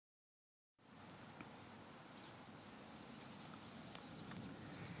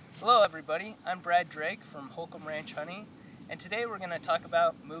Hello everybody, I'm Brad Drake from Holcomb Ranch Honey, and today we're going to talk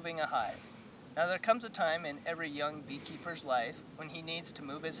about moving a hive. Now there comes a time in every young beekeeper's life when he needs to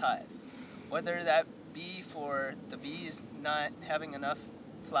move his hive, whether that be for the bees not having enough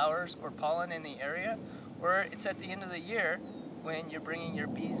flowers or pollen in the area, or it's at the end of the year when you're bringing your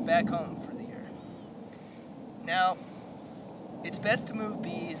bees back home for the year. Now, it's best to move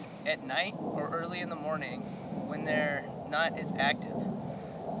bees at night or early in the morning when they're not as active.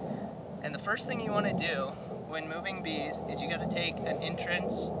 And the first thing you want to do when moving bees is you got to take an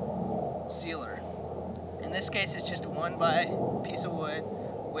entrance sealer. In this case, it's just a 1x piece of wood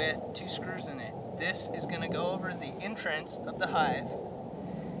with 2 screws in it. This is going to go over the entrance of the hive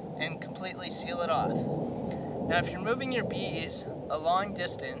and completely seal it off. Now, if you're moving your bees a long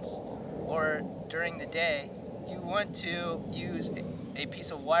distance or during the day, you want to use a piece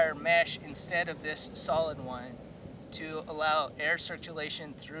of wire mesh instead of this solid one to allow air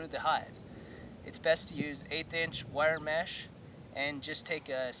circulation through the hive. It's best to use 1/8" wire mesh and just take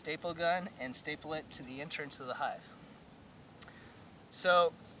a staple gun and staple it to the entrance of the hive.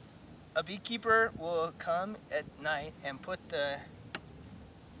 So a beekeeper will come at night and put the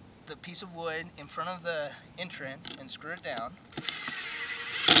piece of wood in front of the entrance and screw it down.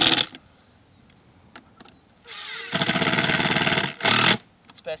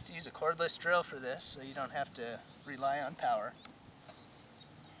 It's best to use a cordless drill for this so you don't have to rely on power.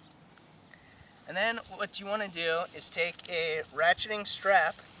 And then what you want to do is take a ratcheting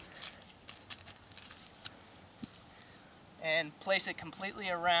strap and place it completely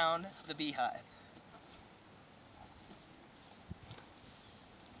around the beehive.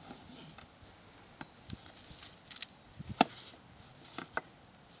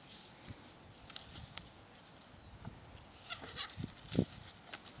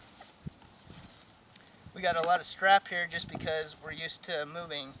 We got a lot of strap here just because we're used to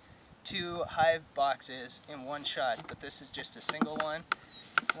moving 2 hive boxes in one shot, but this is just a single one.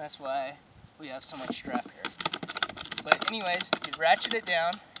 That's why we have so much strap here. But anyways, you ratchet it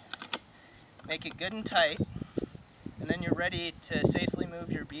down, make it good and tight, and then you're ready to safely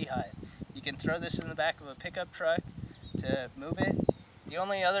move your beehive. You can throw this in the back of a pickup truck to move it. The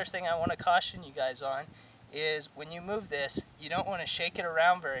only other thing I want to caution you guys on is when you move this, you don't want to shake it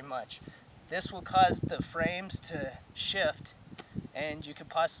around very much. This will cause the frames to shift and you could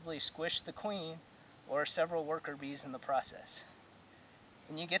possibly squish the queen or several worker bees in the process.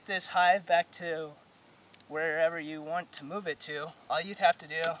 When you get this hive back to wherever you want to move it to, all you'd have to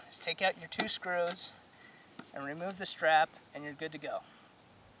do is take out your 2 screws and remove the strap and you're good to go.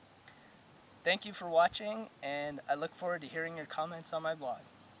 Thank you for watching, and I look forward to hearing your comments on my blog.